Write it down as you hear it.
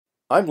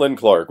I'm Len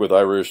Clark with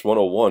Irish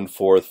 101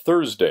 for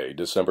Thursday,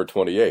 December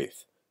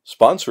 28th,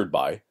 sponsored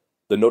by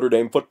the Notre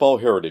Dame Football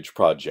Heritage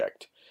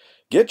Project.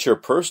 Get your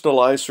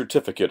personalized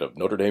certificate of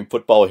Notre Dame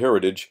football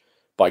heritage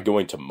by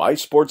going to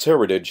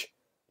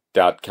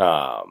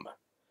mysportsheritage.com.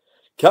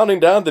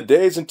 Counting down the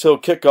days until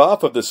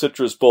kickoff of the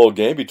Citrus Bowl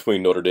game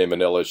between Notre Dame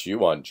and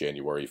LSU on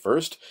January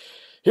 1st,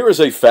 here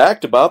is a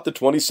fact about the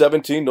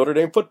 2017 Notre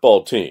Dame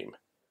football team.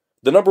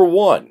 The number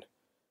one,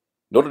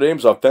 Notre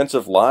Dame's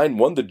offensive line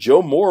won the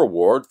Joe Moore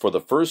Award for the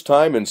first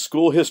time in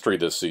school history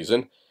this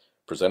season.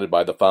 Presented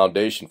by the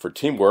Foundation for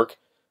Teamwork,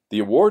 the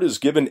award is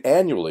given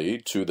annually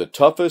to the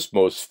toughest,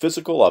 most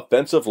physical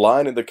offensive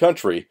line in the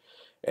country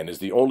and is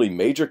the only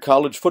major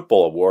college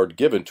football award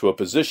given to a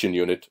position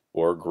unit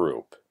or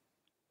group.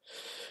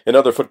 In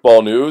other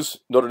football news,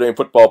 Notre Dame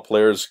football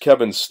players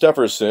Kevin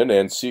Stefferson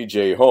and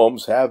C.J.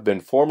 Holmes have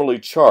been formally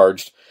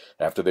charged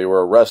after they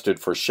were arrested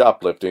for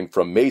shoplifting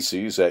from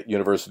Macy's at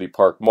University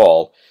Park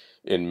Mall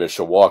in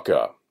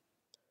Mishawaka.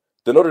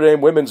 The Notre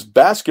Dame women's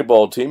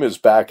basketball team is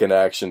back in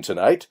action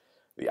tonight.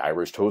 The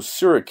Irish host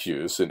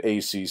Syracuse in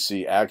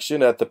ACC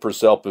action at the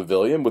Purcell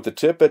Pavilion with the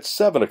tip at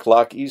 7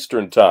 o'clock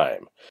Eastern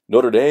Time.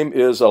 Notre Dame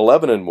is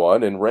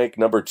 11-1 and ranked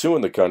number 2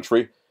 in the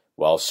country,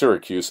 while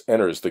Syracuse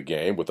enters the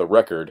game with a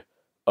record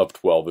of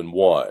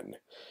 12-1.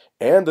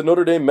 And the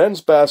Notre Dame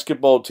men's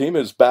basketball team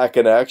is back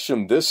in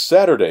action this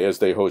Saturday as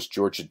they host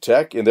Georgia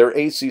Tech in their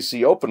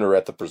ACC opener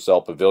at the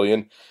Purcell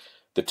Pavilion.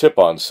 The tip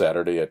on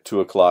Saturday at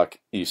 2 o'clock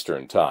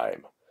Eastern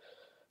Time.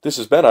 This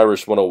has been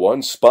Irish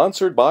 101,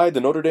 sponsored by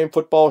the Notre Dame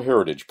Football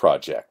Heritage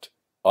Project,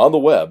 on the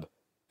web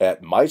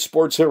at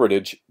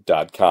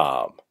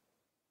mysportsheritage.com.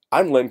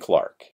 I'm Len Clark.